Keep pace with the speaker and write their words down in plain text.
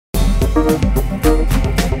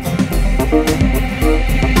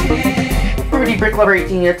BrickLover18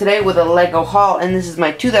 here today with a Lego haul, and this is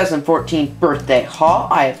my 2014 birthday haul.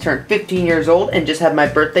 I have turned 15 years old and just had my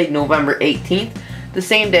birthday November 18th. The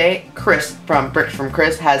same day Chris from Bricks from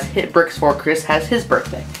Chris has hit Bricks for Chris has his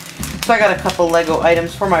birthday. So I got a couple Lego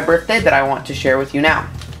items for my birthday that I want to share with you now.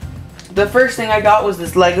 The first thing I got was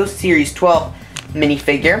this Lego Series 12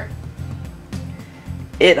 minifigure.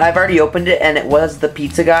 I've already opened it, and it was the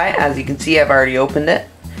pizza guy. As you can see, I've already opened it.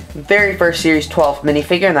 Very first Series 12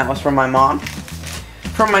 minifigure, and that was from my mom.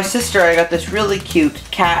 From my sister, I got this really cute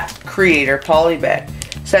cat creator poly bag.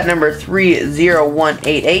 Set number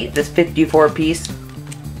 30188, this 54-piece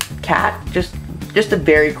cat. Just a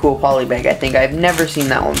very cool poly bag, I think. I've never seen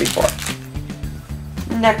that one before.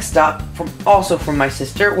 Next up, also from my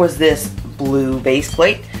sister, was this blue base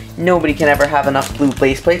plate. Nobody can ever have enough blue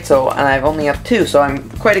base plates, and I've only have two, so I'm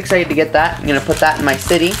quite excited to get that. I'm going to put that in my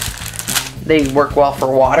city. They work well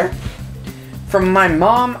for water. From my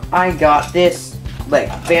mom, I got this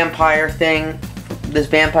vampire thing, this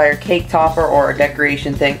vampire cake topper or a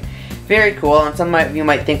decoration thing. Very cool, and some of you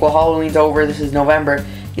might think, well, Halloween's over, this is November.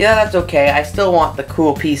 Yeah, that's okay. I still want the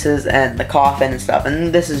cool pieces and the coffin and stuff,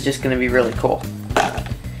 and this is just going to be really cool.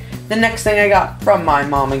 The next thing I got from my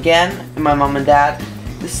mom again, and my mom and dad,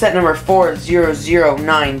 this set number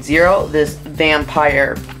 40090, this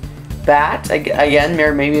vampire bat. Again,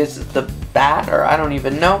 maybe it's the bat, or I don't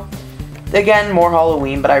even know. Again, more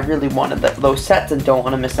Halloween, but I really wanted those sets and don't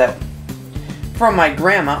want to miss out. From my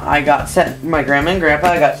grandma, my grandma and grandpa,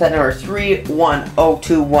 I got set number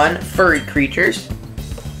 31021, furry creatures.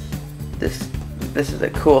 This is a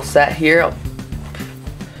cool set here. I'll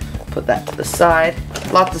put that to the side.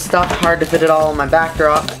 Lots of stuff, hard to fit it all in my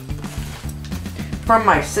backdrop. From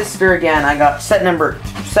my sister again, I got set number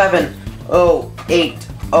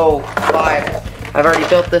 70805. I've already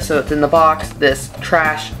built this, so it's in the box. This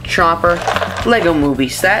Trash Chomper Lego Movie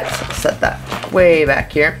set. So I'll set that way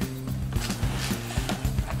back here.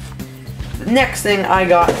 The next thing I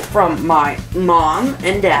got from my mom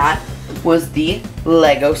and dad was the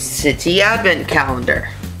Lego City Advent Calendar.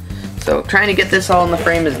 So trying to get this all in the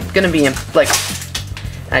frame is gonna be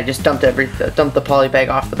I just dumped the poly bag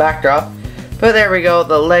off the backdrop. But there we go,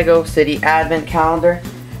 the Lego City Advent Calendar.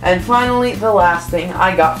 And finally, the last thing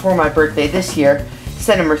I got for my birthday this year,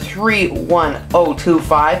 set number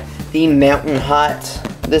 31025, the Mountain Hut.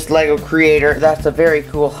 This Lego creator, that's a very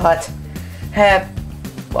cool hut. I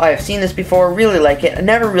have seen this before, really like it. I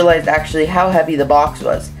never realized actually how heavy the box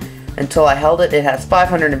was until I held it. It has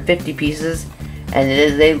 550 pieces, and it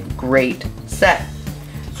is a great set.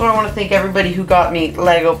 So I want to thank everybody who got me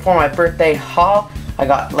Lego for my birthday haul. I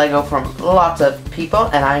got Lego from lots of people,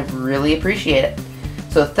 and I really appreciate it.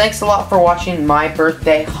 So thanks a lot for watching my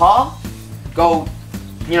birthday haul. Go,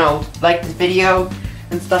 like this video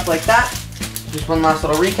and stuff like that. Just one last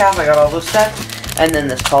little recap. I got all those sets, and then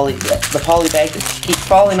the poly bag just keeps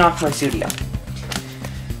falling off my studio.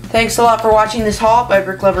 Thanks a lot for watching this haul by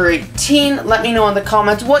BrickLover18. Let me know in the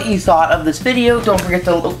comments what you thought of this video. Don't forget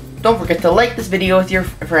to like this video with your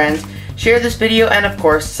friends, share this video, and of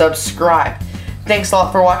course subscribe. Thanks a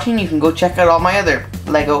lot for watching. You can go check out all my other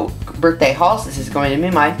Lego birthday hauls. This is going to be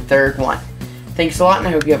my third one. Thanks a lot, and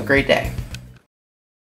I hope you have a great day.